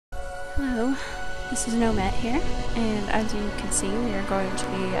Hello, this is Gnomettegaming here, and as you can see, we are going to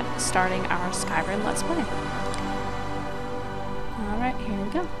be starting our Skyrim Let's Play. Alright, here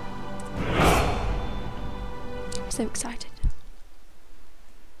we go. I'm so excited.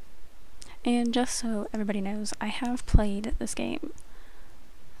 And just so everybody knows, I have played this game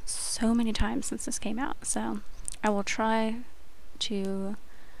so many times since this came out, so I will try to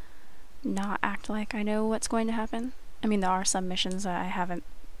not act like I know what's going to happen. I mean, there are some missions that I haven't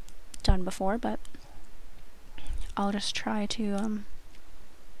done before, but I'll just try to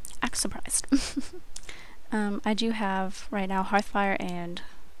act surprised. I do have right now Hearth Fire and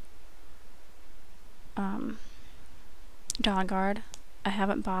Dawnguard. I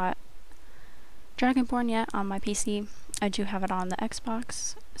haven't bought Dragonborn yet on my PC. I do have it on the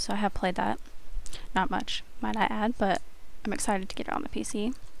Xbox, so I have played that. Not much, might I add, but I'm excited to get it on the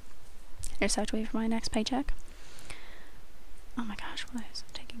PC. I just have to wait for my next paycheck. Oh my gosh, why is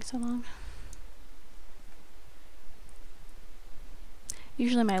it taking so long?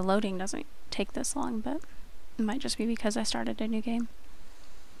 Usually my loading doesn't take this long, but it might just be because I started a new game.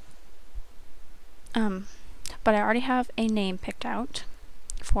 But I already have a name picked out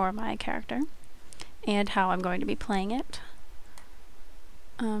for my character and how I'm going to be playing it.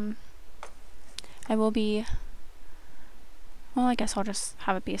 I will be... well, I guess I'll just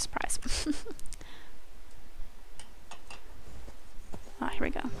have it be a surprise. Ah, here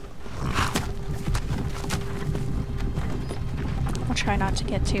we go. I'll try not to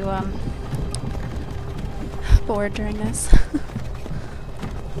get too, bored during this.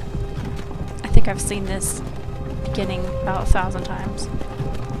 I think I've seen this beginning about 1,000 times.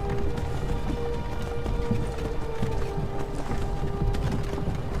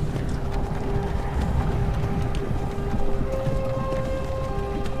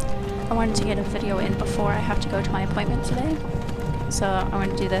 I wanted to get a video in before I have to go to my appointment today. So I'm going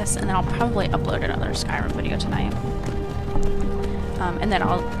to do this, and then I'll probably upload another Skyrim video tonight. And then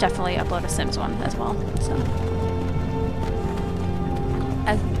I'll definitely upload a Sims one as well. So,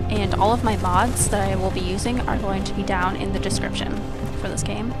 and all of my mods that I will be using are going to be down in the description for this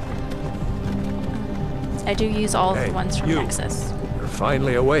game. I do use all of the ones from Nexus. You're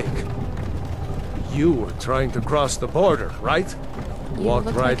finally awake. You were trying to cross the border, right? Walked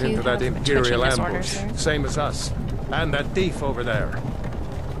right like into that Imperial ambush, same as us. And that thief over there.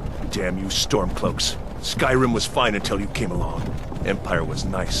 Damn you Stormcloaks. Skyrim was fine until you came along. Empire was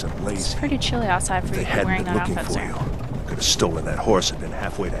nice and lazy. It's pretty chilly outside for you to be wearing that outfit, sir. Could have stolen that horse and been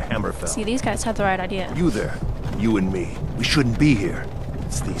halfway to Hammerfell. See, these guys had the right idea. You there, you and me. We shouldn't be here.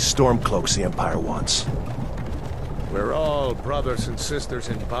 It's these Stormcloaks the Empire wants. We're all brothers and sisters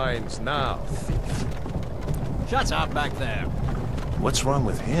in binds now, thief. Shut up back there. What's wrong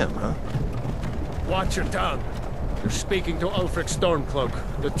with him, huh? Watch your tongue. You're speaking to Ulfric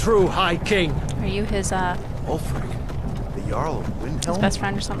Stormcloak, the true High King. Are you his, Ulfric? The Jarl of Windhelm? his best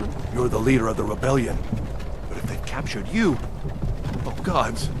friend or something? You're the leader of the rebellion. But if they've captured you... oh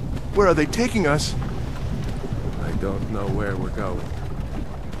gods, where are they taking us? I don't know where we're going,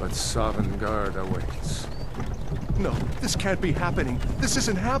 but Sovngarde awaits. No, this can't be happening. This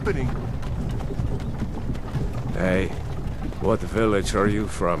isn't happening. Hey, what village are you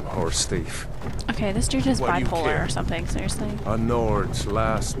from, horse thief? Okay, this dude is Why do you bipolar care? or something, seriously. A Nord's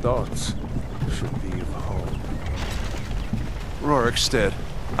last thoughts should be of home. Rorikstead.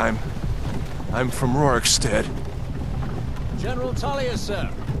 I'm from Rorikstead. General Tullius, sir.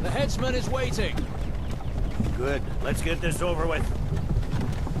 The headsman is waiting. Good. Let's get this over with.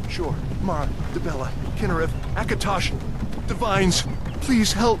 Sure. Mara, Debella, Kinnereth, Akatosh, Divines,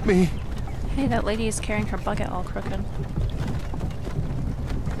 please help me. Hey, that lady is carrying her bucket all crooked.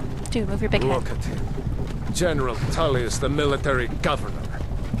 Dude, move your big head. Look at him. General Tullius, the military governor.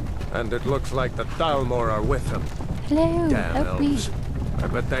 And it looks like the Thalmor are with him. Hello, Damn help me. elves. I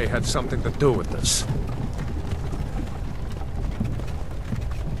bet they had something to do with this.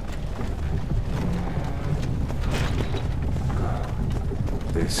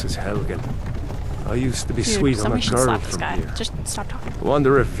 This is Helgen. I used to be Dude, sweet on a somebody should girl slap this from guy. here. Just stop talking.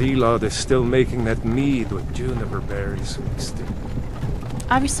 Wonder if Vilod is still making that mead with juniper berries mixed in.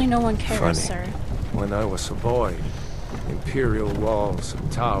 Obviously no one cares, Funny. sir. When I was a boy, imperial walls and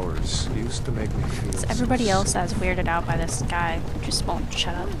towers used to make me feel So everybody so else that's weirded out by this guy just won't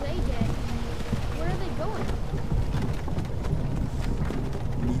shut up. Where are they going?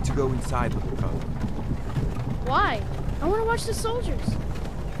 We need to go inside, little cub. Why? I want to watch the soldiers.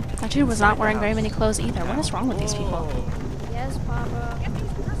 That dude was not wearing very many clothes either. What is wrong with these people? Yes, Papa.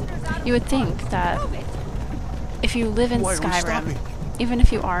 You would think that if you live in Why are we Skyrim, stopping? even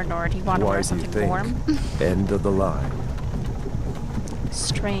if you are Nord, you want to Why wear do you something think? warm. End of the line.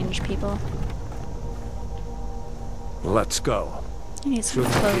 Strange people. Let's go. You need some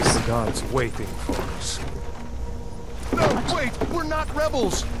Shouldn't keep clothes. the gods waiting for us. No, wait! We're not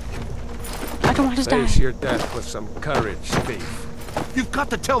rebels! I don't want to die. Face your death with some courage, thief. You've got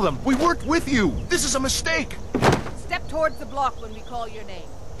to tell them! We weren't with you! This is a mistake! Step towards the block when we call your name.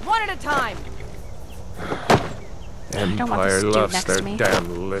 One at a time. don't want this Empire dude loves next their to me.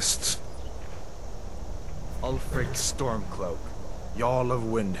 damn lists. Ulfric Stormcloak, Jarl of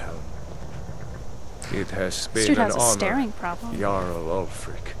Windhelm. It has This been dude an has a honor, staring problem. Jarl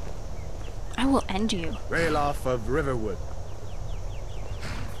Ulfric. I will end you. Ralof of Riverwood.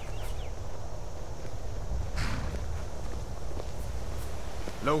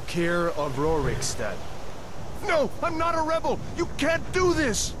 Lokir of Rorikstead. No! I'm not a rebel! You can't do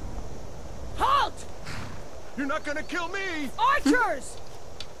this! Halt! You're not gonna kill me! Archers!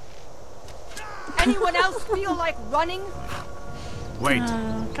 Anyone else feel like running? Wait,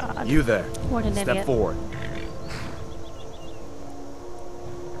 Oh, God. you there. What an Step idiot. forward.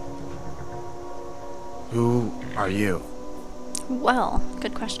 Who are you? Well,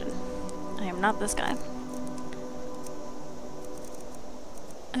 good question. I am not this guy.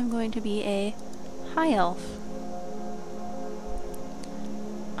 I'm going to be a high elf.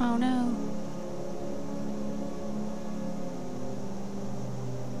 Oh no.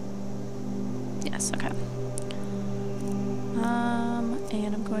 Yes, okay.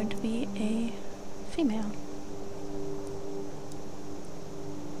 And I'm going to be a female.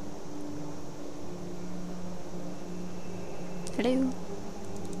 Hello.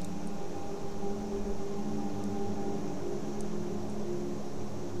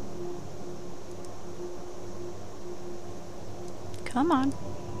 Come on.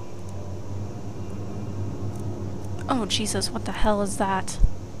 Oh, Jesus, what the hell is that?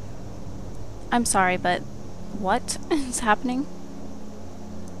 I'm sorry, but what is happening?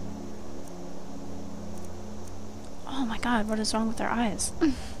 Oh my God, what is wrong with their eyes?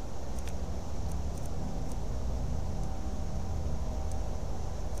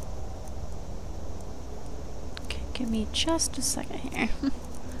 Okay, give me just a second here.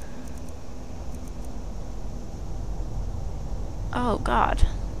 Oh God.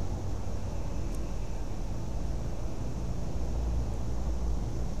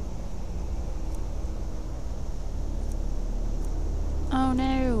 Oh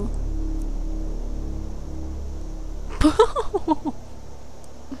no.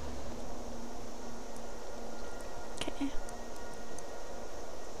 Okay.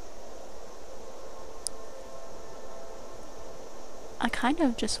 I kind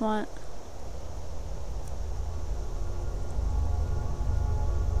of just want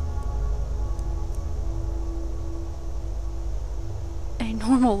a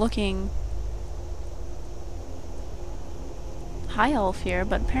normal looking high elf here,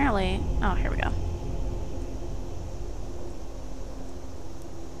 but apparently, oh, here we go.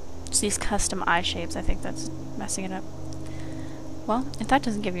 Just these custom eye shapes, I think that's messing it up. Well, if that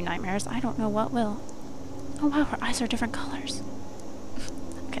doesn't give you nightmares, I don't know what will. Oh wow, her eyes are different colors.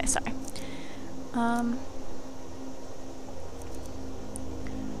 Okay, sorry. I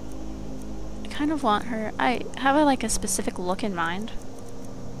kind of want her, I have like a specific look in mind,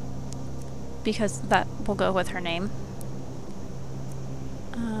 because that will go with her name.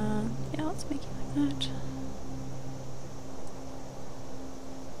 Yeah, let's make it like that.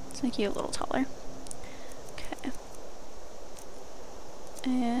 Let's make you a little taller. Okay.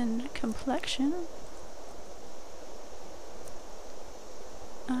 And complexion.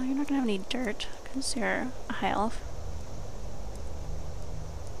 You're not gonna have any dirt, because you're a high elf.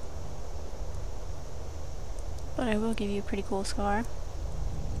 But I will give you a pretty cool scar.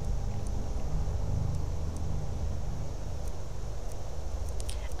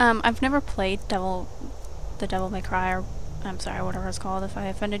 I've never played the Devil May Cry, or I'm sorry, whatever it's called. If I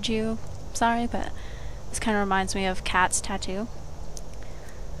offended you, sorry, but this kind of reminds me of Kat's tattoo.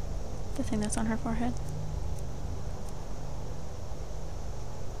 The thing that's on her forehead.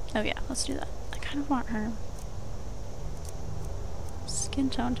 Oh yeah, let's do that. I kind of want her skin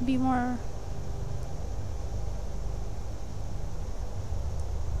tone to be more...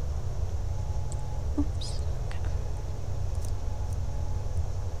 Oops. Okay.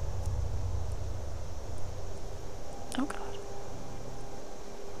 Oh God.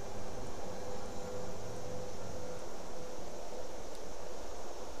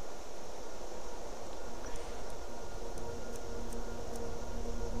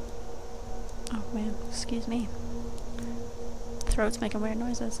 Oh man, excuse me. Throat's making weird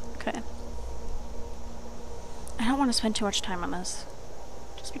noises. Okay. I don't want to spend too much time on this,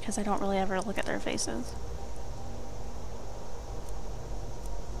 just because I don't really ever look at their faces.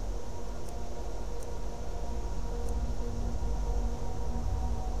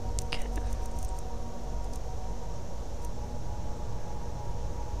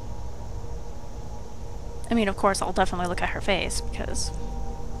 I mean, of course, I'll definitely look at her face because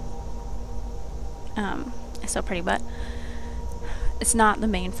it's so pretty, but it's not the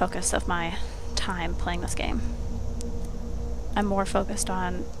main focus of my time playing this game. I'm more focused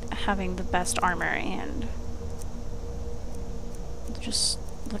on having the best armor and just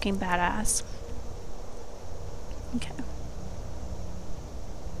looking badass. Okay.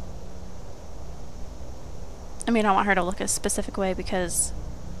 I mean, I want her to look a specific way because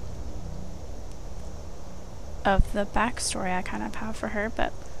of the backstory I kind of have for her,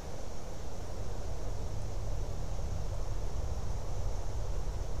 but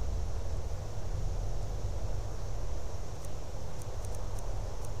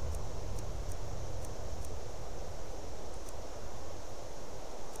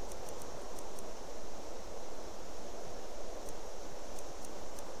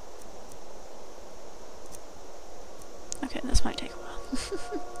okay, this might take a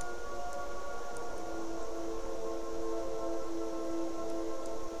while.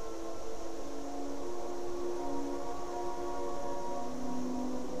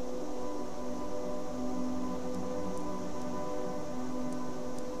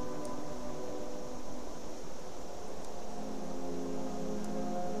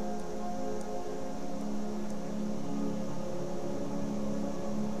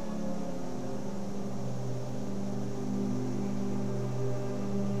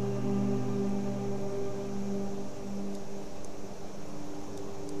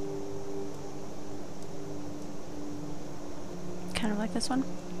 Kind of like this one.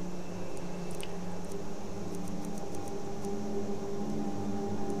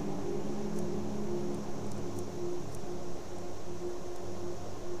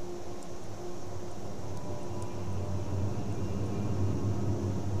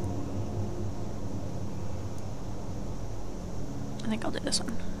 I think I'll do this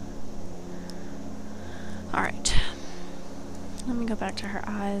one. Alright. Let me go back to her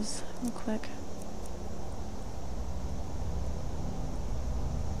eyes real quick.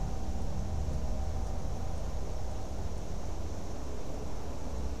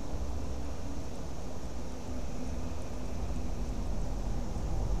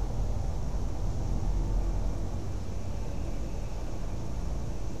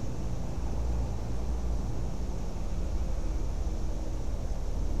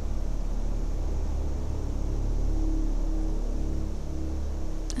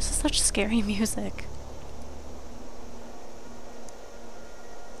 This is such scary music.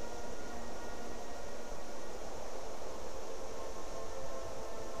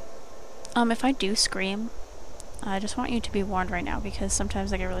 If I do scream, I just want you to be warned right now because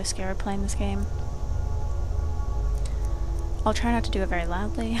sometimes I get really scared playing this game. I'll try not to do it very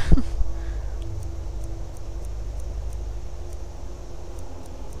loudly.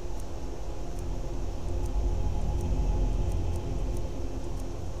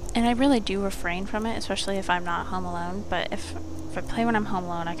 And I really do refrain from it, especially if I'm not home alone, but if I play when I'm home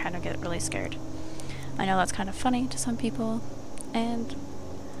alone, I kind of get really scared. I know that's kind of funny to some people, and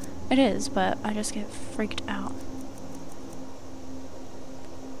it is, but I just get freaked out.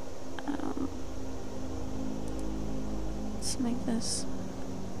 Let's make this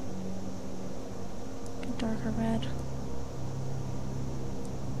a darker red.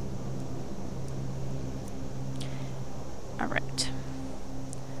 Alright.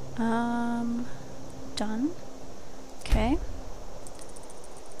 Done. Okay.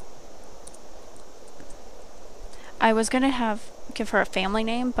 I was gonna give her a family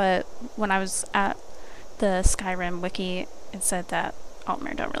name, but when I was at the Skyrim wiki, it said that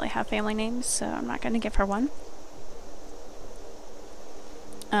Altmer don't really have family names, so I'm not gonna give her one.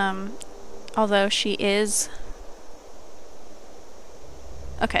 Although she is...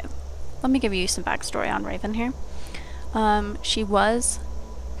 Okay, let me give you some backstory on Raven here. She was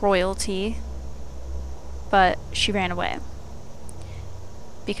royalty, but she ran away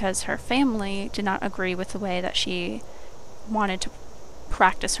because her family did not agree with the way that she wanted to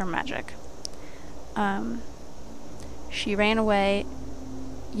practice her magic. She ran away,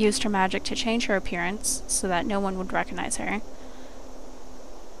 used her magic to change her appearance so that no one would recognize her,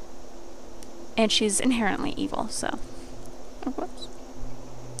 and she's inherently evil, so... Oh, whoops.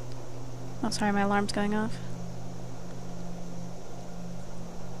 Oh, sorry, my alarm's going off.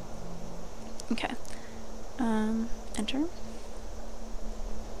 Okay. Enter.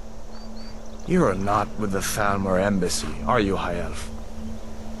 You are not with the Thalmor embassy, are you, High Elf?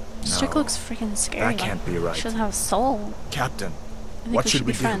 This chick looks freaking scary. That can't be right. She doesn't have a soul. Captain, I think what we should should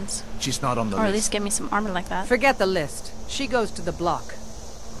we be do? friends. She's not on the Or at list. least give me some armor like that. Forget the list. She goes to the block.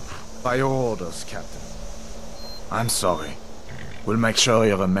 By your orders, Captain. I'm sorry. We'll make sure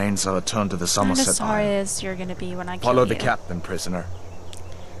your remains are returned to the Not as Somerset sorry Isle. as you're gonna be when I kill Follow you. the captain, prisoner.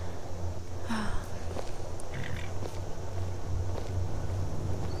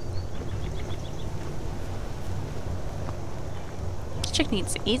 This chick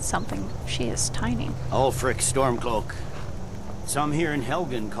needs to eat something. She is tiny. Ulfric Stormcloak. Some here in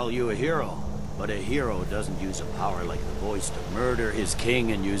Helgen call you a hero, but a hero doesn't use a power like the voice to murder his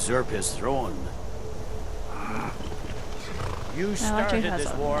king and usurp his throne. You started has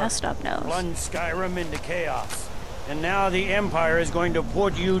this a war, messed up nose. plunged Skyrim into chaos, and now the Empire is going to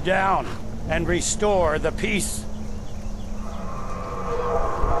put you down and restore the peace.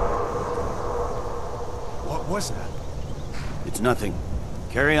 What was that? It's nothing.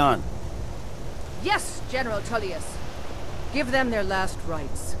 Carry on. Yes, General Tullius. Give them their last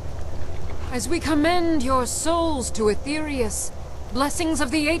rites. As we commend your souls to Aetherius, blessings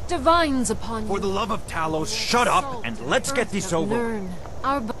of the 8 divines upon you. For the love of Talos, shut up and let's get this over. Learn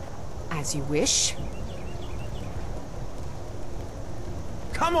our as you wish.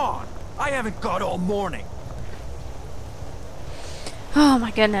 Come on! I haven't got all morning. Oh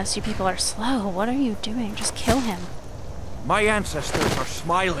my goodness, you people are slow. What are you doing? Just kill him. My ancestors are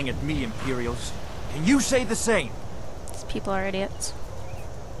smiling at me, Imperials. Can you say the same? These people are idiots.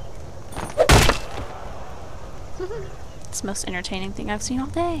 It's the most entertaining thing I've seen all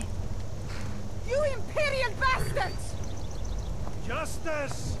day. You Imperial bastards!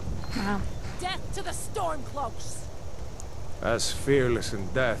 Justice! Wow. Death to the Stormcloaks! As fearless in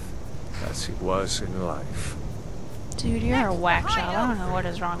death as he was in life. Dude, you're a whack job. I don't know what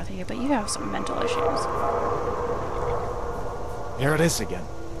is wrong with you, but you have some mental issues. Here it is again.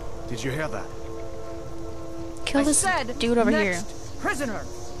 Did you hear that? Kill this dude over here. Prisoner!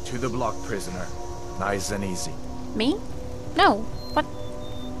 To the block, prisoner. Nice and easy. Me? No. What?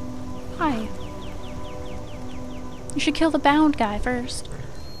 Why? You should kill the bound guy first.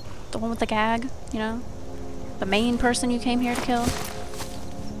 The one with the gag, you know? The main person you came here to kill.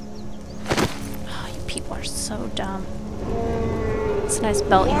 Oh, you people are so dumb. It's a nice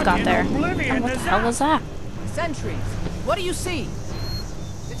belt you've got there. Oh, what the hell was that? Sentries! What do you see?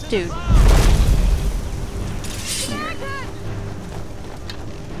 Dude.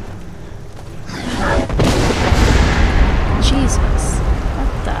 Jesus.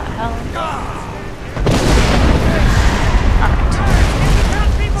 What the hell?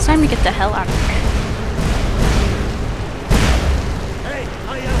 Alright. It's time to get the hell out of here.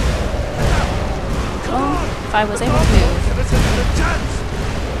 Well, if I was able to move.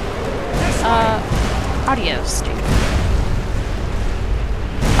 Adios, dude.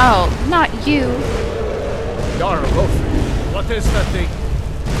 Oh, not you. Yara Wolf, what is that thing?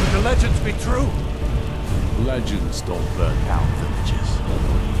 Could the legends be true? Legends don't burn down villages.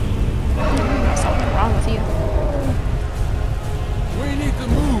 There's something wrong with you. We need to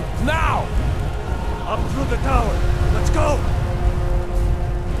move, now! Up through the tower, let's go!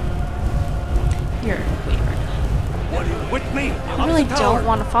 You're weird. What are you with me? I really don't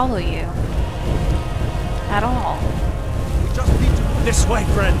want to follow you. At all. We just need to move this way,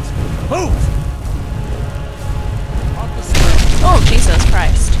 friends. Move! Oh, Jesus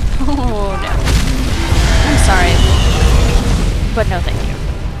Christ. Oh, no. I'm sorry. But no, thank you.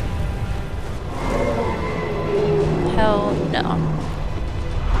 Hell no.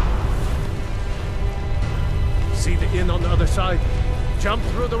 See the inn on the other side? Jump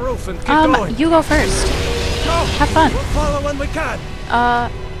through the roof and keep going. You go first. Go! Have fun. We'll follow when we can.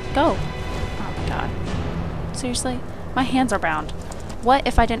 Go. Oh my god. Seriously? My hands are bound. What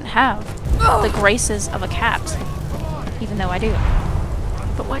if I didn't have the graces of a cat? Even though I do.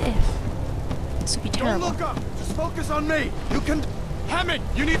 But what if? This would be terrible. Don't look up. Just focus on me. You can... Hammond,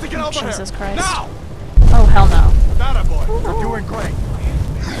 you need to get over here. Jesus Christ. Now! Oh, hell no. That boy. You're doing great.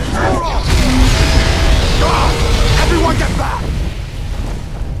 Everyone get back!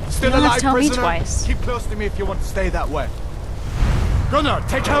 Still You don't have alive, to tell me prisoner? twice. Keep close to me if you want to stay that way. Gunnar,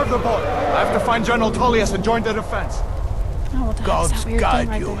 take care of the boy. I have to find General Tullius and join the defense. Oh, what the heck is that weird thing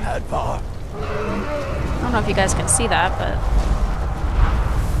right there? Hadvar. I don't know if you guys can see that, but...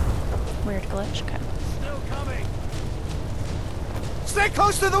 Weird glitch. Okay. Stay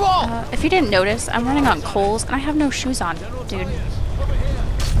close to the wall! If you didn't notice, I'm running on coals, and I have no shoes on, dude.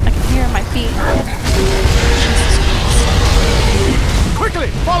 I can hear my feet. Jesus Christ. Quickly,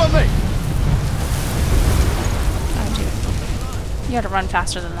 follow me! Oh, dude. You gotta run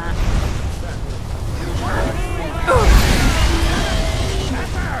faster than that.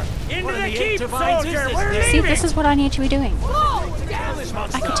 Into the keep, soldier! We're leaving! See, this is what I need to be doing.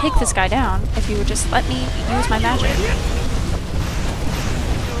 I could take this guy down if you would just let me use my magic.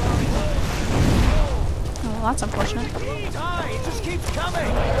 Oh, Well, that's unfortunate. It just keeps coming.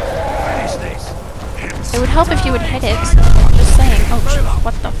 Finish this. It would help if you would hit it. Just saying. Oh, shoot.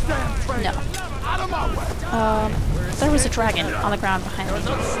 What the f... No. There was a dragon on the ground behind me.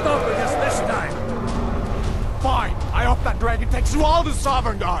 Not stopping us this time. Fine. I hope that dragon takes you all to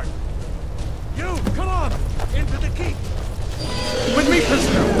Sovereign Guard. You, come on. Into the keep. With me,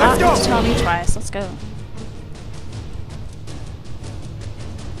 prisoner. Let's go. Just tell me twice. Let's go.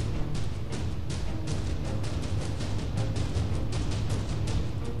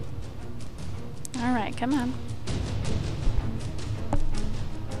 Alright, come on.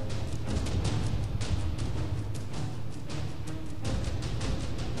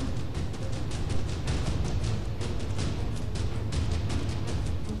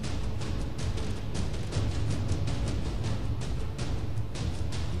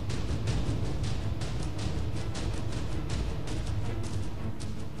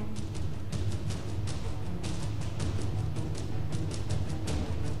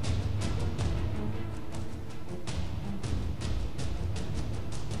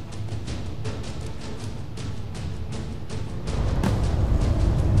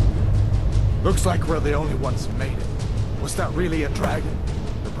 Looks like we're the only ones who made it. Was that really a dragon?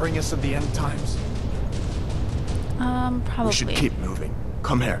 To bring us in the end times? Probably. We should keep moving.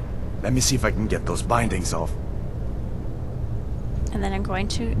 Come here. Let me see if I can get those bindings off. And then I'm going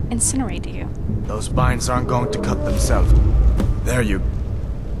to incinerate you. Those binds aren't going to cut themselves. There you...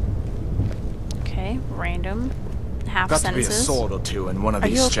 Okay, random. Half Got sentences. to be a sword or two in one of Are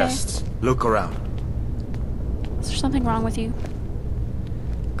these you okay? chests. Look around. Is there something wrong with you?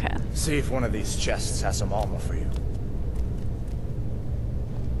 Okay. See if one of these chests has some armor for you.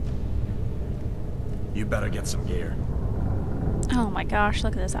 You better get some gear. Oh my gosh,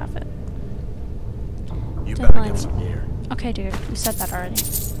 look at this outfit. You better Definitely. get some gear. Okay, dude, you said that already.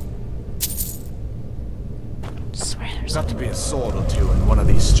 Swear there's Got to be a sword or two in one of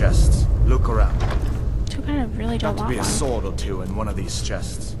these chests. Look around. too bad I really don't Got to want be a one. sword or two in one of these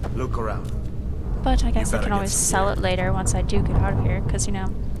chests. Look around. But I guess I better can get always some sell gear. it later once I do get out of here, because, you know,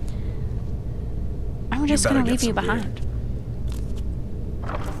 I'm just better gonna get leave you some gear. behind.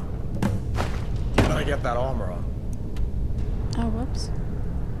 You better get that armor on. Oh, whoops.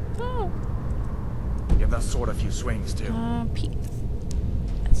 Oh. Give that sword a few swings too. P.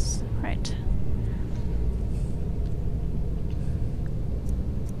 Yes, right.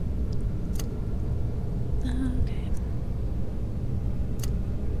 Okay.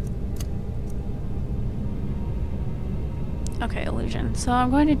 Okay, illusion. So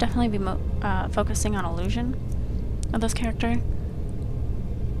I'm going to definitely be focusing on illusion of this character.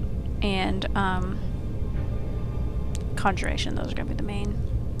 And, conjuration. Those are going to be the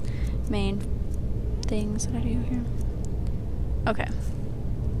main things that I do here. Okay.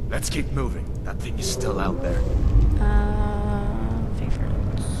 Let's keep moving. That thing is still out there.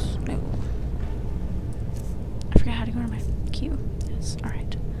 Favorites. No. I forgot how to go to my queue. Yes,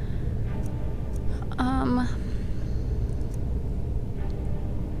 alright.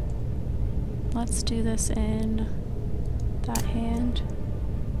 Let's do this in that hand.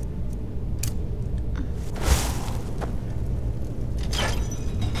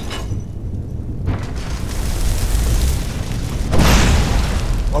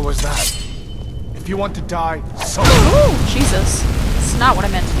 What was that? If you want to die, so... Ooh, Jesus. It's not what I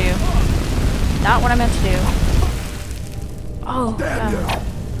meant to do. Not what I meant to do. Oh, Damn you.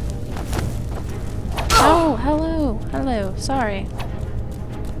 Oh, hello. Hello. Sorry.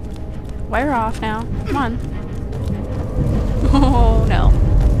 We're off now. Come on. Oh, no.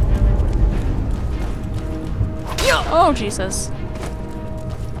 Oh, Jesus.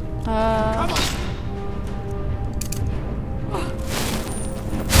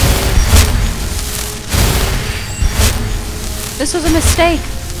 This was a mistake.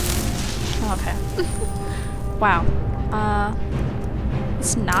 Okay. Wow.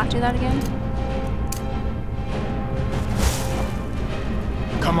 Let's not do that again.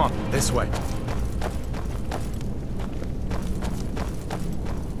 Come on, this way.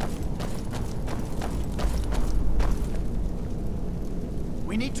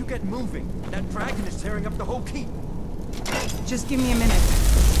 We need to get moving. That dragon is tearing up the whole keep. Just give me a minute.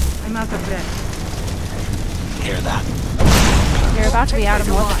 I'm out of breath. Hear that? You're about to be out of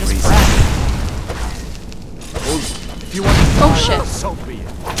more than just breath. If you want to Oh, die, shit. so be it.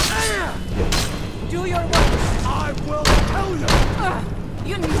 Do your work. I will tell you.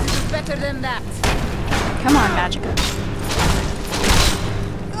 You need to do better than that. Come on, Magica.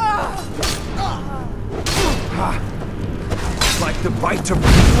 It's like the bite to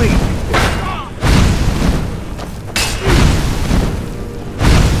bleed.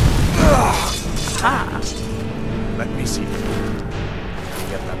 Ah. Let me see.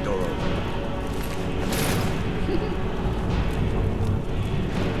 Get that door open.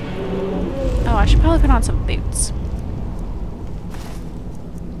 Oh, I should probably put on some boots.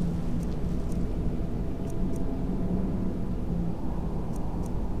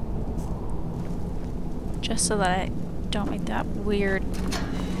 Just so that I don't make that weird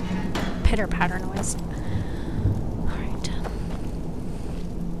pitter-patter noise. Alright.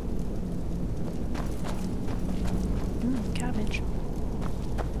 Cabbage.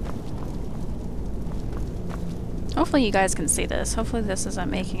 Hopefully you guys can see this. Hopefully this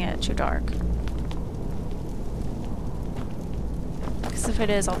isn't making it too dark. Because if it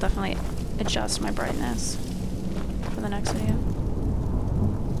is, I'll definitely adjust my brightness for the next video.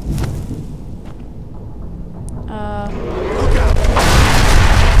 Look out!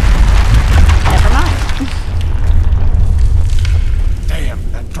 Never mind. Damn,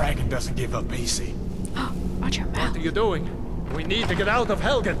 that dragon doesn't give up easy. Watch your mouth. What are you doing? We need to get out of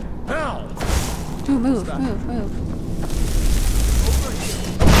Helgen. Now! Ooh, move.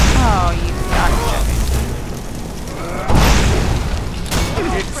 Oh, you gotta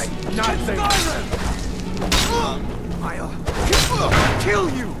It's nothing. I'll kill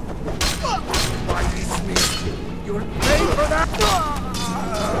you. Why this me? You're paying for that.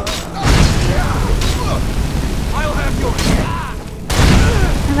 I'll have your head.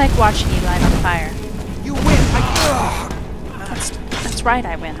 I like watching you light on fire. You win. That's right,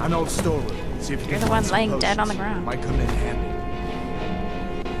 I win. An old storeroom. See if you You're can the one find some laying dead on the potions. ground. Might come in handy.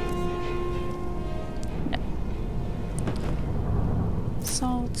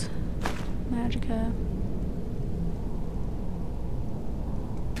 Salt. Magicka.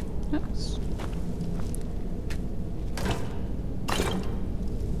 Oops.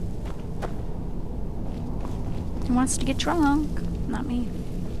 He wants to get drunk. Not me.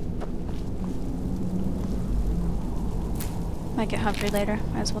 Might get hungry later.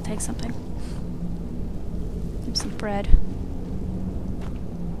 Might as well take something. Have some bread.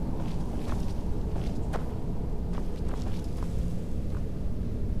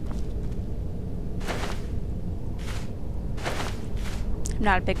 I'm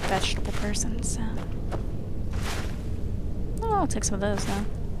not a big vegetable person, so... Oh, I'll take some of those, though.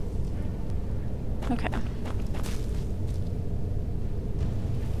 Okay.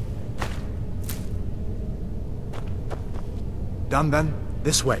 Done then?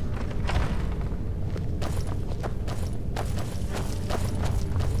 This way.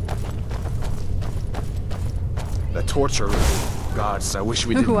 The torture room. Gods, I wish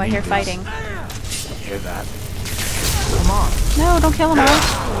we didn't Ooh, I need hear this. fighting. Hear that? Come on. No, don't kill them all.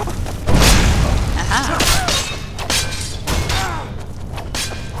 Aha.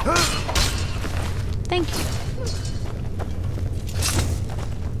 Thank you.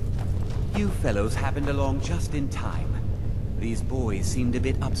 You fellows happened along just in time. These boys seemed a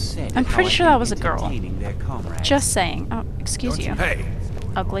bit upset. I'm at how pretty I'd sure been that was a girl. entertaining their comrades. Just saying. Oh, excuse you. Hey,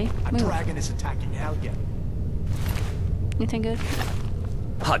 Ugly. A Move. dragon is attacking Helgen. Anything good?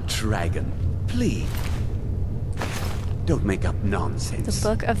 A dragon, please. Don't make up nonsense. The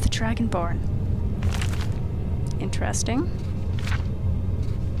Book of the Dragonborn. Interesting.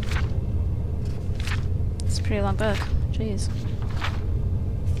 It's a pretty long book. Jeez.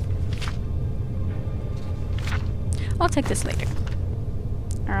 I'll take this later.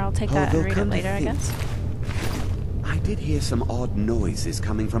 Or I'll take that and Although read it come to later, I think, guess. I did hear some odd noises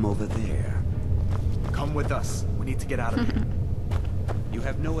coming from over there. come with us. We need to get out of here. You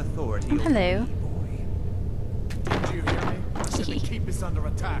have no authority over Hello. me, boy. Did you hear me? I said to keep us under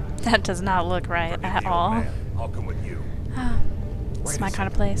attack. That does not look right at all. I'll come with you. It's my kind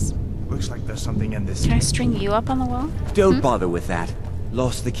of place. Looks like there's something in this. Can I string you up on the wall? Don't bother with that.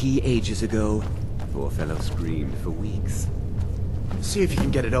 Lost the key ages ago. Poor fellow screamed for weeks. See if you can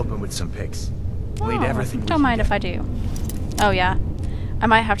get it open with some picks. We'll need everything. Don't mind if I do. Oh yeah. I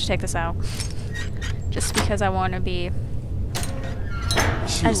might have to take this out. Just because I want to be...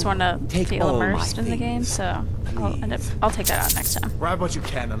 I just want to feel all my immersed in the game, things, so I'll take that out next time. Grab what you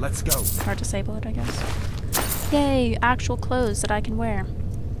can and let's go. Or disable it, I guess. Yay! Actual clothes that I can wear.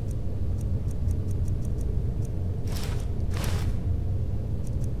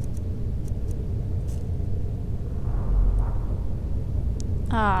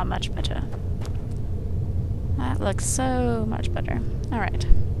 Ah, much better. That looks so much better. Alright.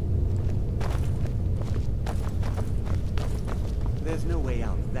 There's no way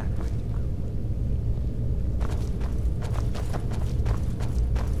out that way.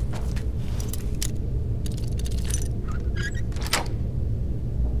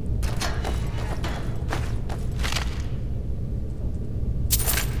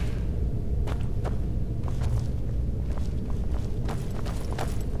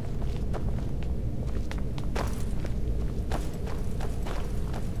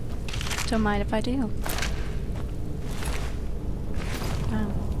 Don't mind if I do.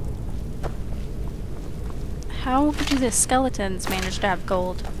 Wow. How do the skeletons manage to have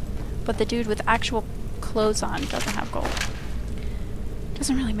gold, but the dude with actual clothes on doesn't have gold?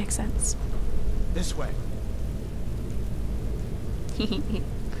 Doesn't really make sense. This way.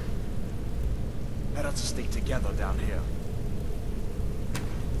 Better to stick together down here.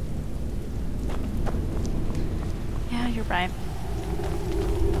 Yeah, you're right.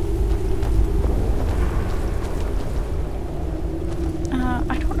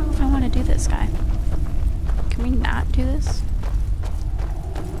 I don't know if I want to do this, guy. Can we not do this?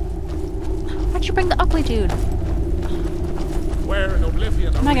 Why'd you bring the ugly dude? Where in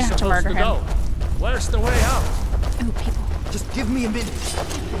Oblivion Am are I we gonna have to supposed murder to him? go? Where's the way out? Oh, people. Just give me a minute.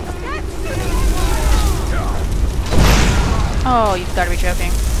 Oh, you've got to be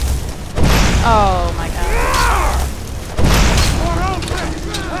joking. Oh my god. For Elven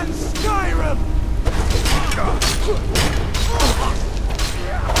and Skyrim!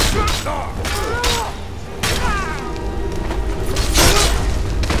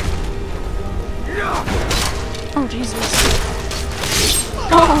 Oh, Jesus.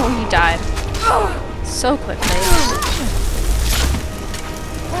 Oh, he died. So quickly.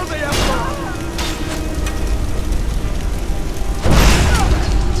 For the Emperor!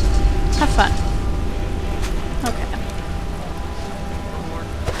 Have fun. Okay.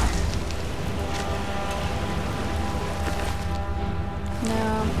 No.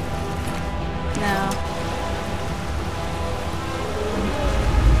 No.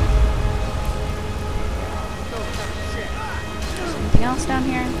 Anything else down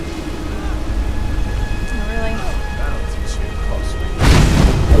here? Not really.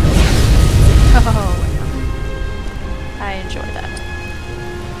 Oh, I enjoy that.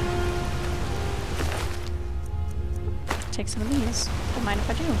 Take some of these. Don't mind if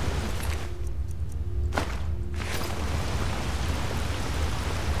I do.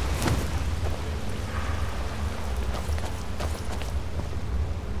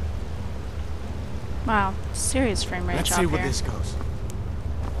 Wow, serious frame rate Let's drop see where here. this goes.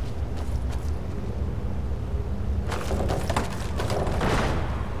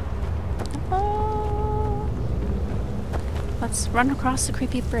 Oh. Let's run across the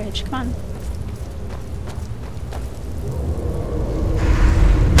creepy bridge. Come on.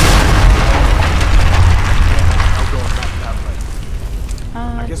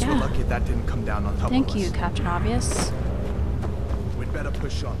 I guess we're yeah. lucky that didn't come down on top of us. Thank you, Captain Obvious. We'd better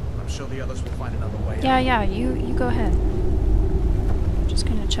push on. I'm sure the others will find another way Yeah, out. yeah, you go ahead. Just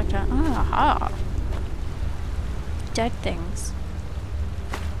gonna check that. Aha! Dead things.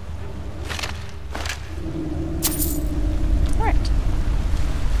 Alright.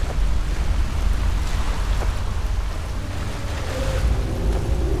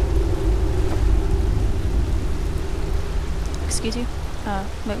 Excuse you?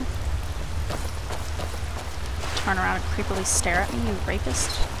 Move. Turn around and creepily stare at me, you rapist.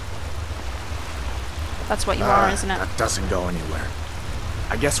 That's what you are, isn't it? That doesn't go anywhere.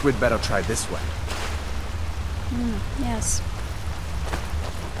 I guess we'd better try this way. Yes.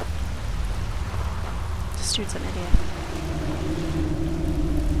 This dude's an idiot.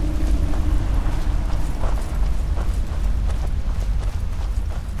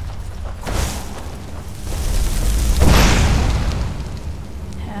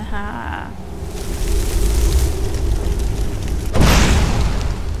 Haha.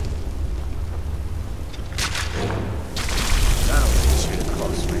 That'll shoot it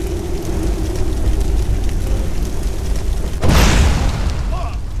close range.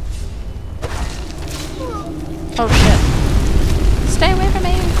 Oh shit. Stay away from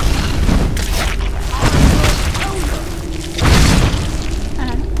me!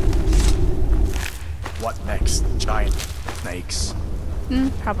 What next? Giant snakes.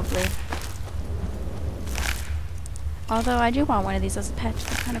 Probably. Although I do want one of these as a pet.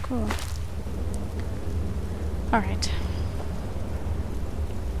 They're kind of cool. Alright.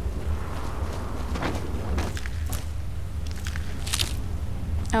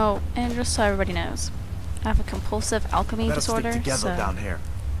 Oh, and just so everybody knows, I have a compulsive alchemy Better disorder, stick together so down here.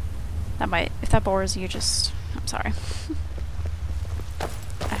 that might, if that bores you, just, I'm sorry.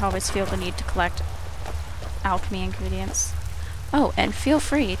 I always feel the need to collect alchemy ingredients. Oh, and feel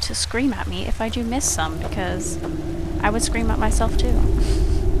free to scream at me if I do miss some, because I would scream at myself too.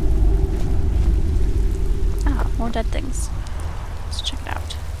 Ah, more dead things. Let's check it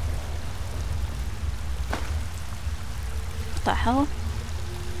out. What the hell?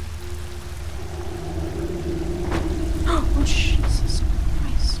 Oh, Jesus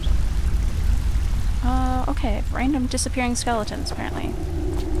Christ. Okay, random disappearing skeletons, apparently.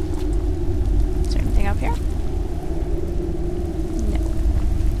 anything up here?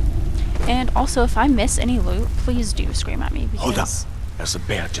 No. And also, if I miss any loot, please do scream at me, because Hold up. There's a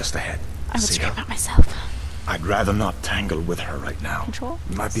bear just ahead. I would See scream her? at myself. I'd rather not tangle with her right now. Control?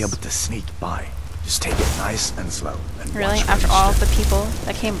 You might be able to sneak by. Just take it nice and slow. And Really? watch where After you all step. the people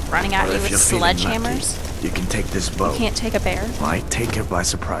that came running at Or you if with you're feeling sledgehammers? lucky, you can take this bow. You can't take a bear? Might take her by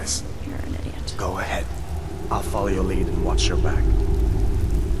surprise. You're an idiot. Go ahead. I'll follow your lead and watch your back.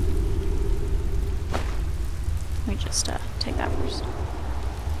 Let me just take that first.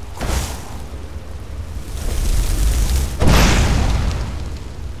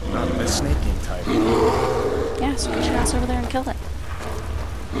 Not the snaking type. Yeah, so get your ass over there and kill it.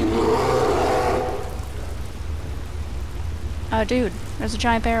 Oh, dude, there's a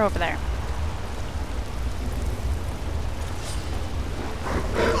giant bear over there.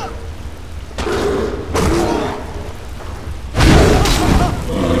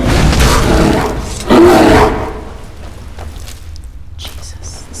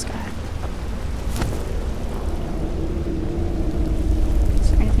 Jesus, this guy.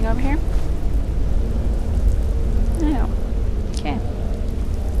 Is there anything over here? No. Okay.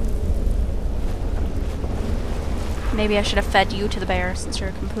 Maybe I should have fed you to the bear since you're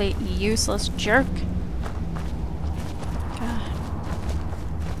a complete useless jerk. God.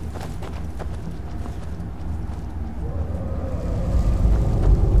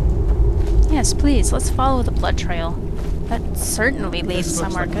 Yes, please, let's follow the blood trail. That certainly leads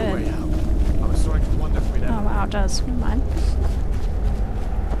somewhere good. I was starting to wonder if we'd Oh wow, it does. Never mind.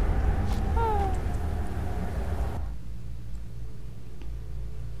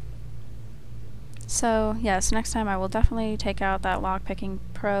 So, yes, next time I will definitely take out that Lockpicking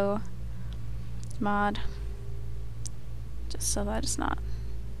Pro mod. Just so that it's not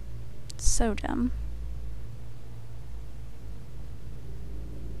so dumb.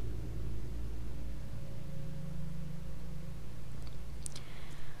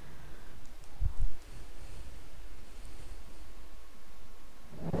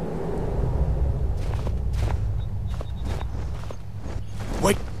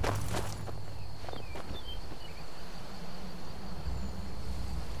 Wait!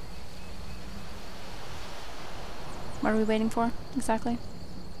 What are we waiting for, exactly?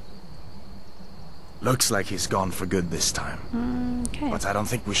 Looks like he's gone for good this time. Okay. But I don't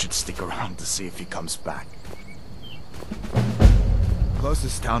think we should stick around to see if he comes back.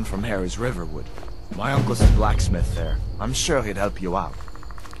 Closest town from here is Riverwood. My uncle's a blacksmith there. I'm sure he'd help you out.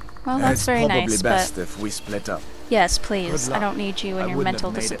 Well, that's very nice, It's probably best but if we split up. yes, please. Good I luck. don't need you and I your wouldn't mental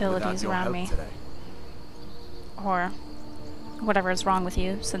have made it without disabilities your around help me. today. Or whatever is wrong with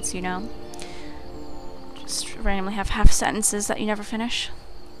you, since you know. Just randomly have half sentences that you never finish.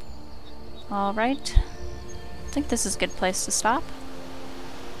 Alright. I think this is a good place to stop.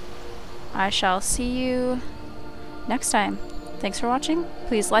 I shall see you next time. Thanks for watching.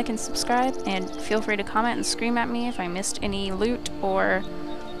 Please like and subscribe, and feel free to comment and scream at me if I missed any loot or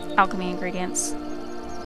alchemy ingredients.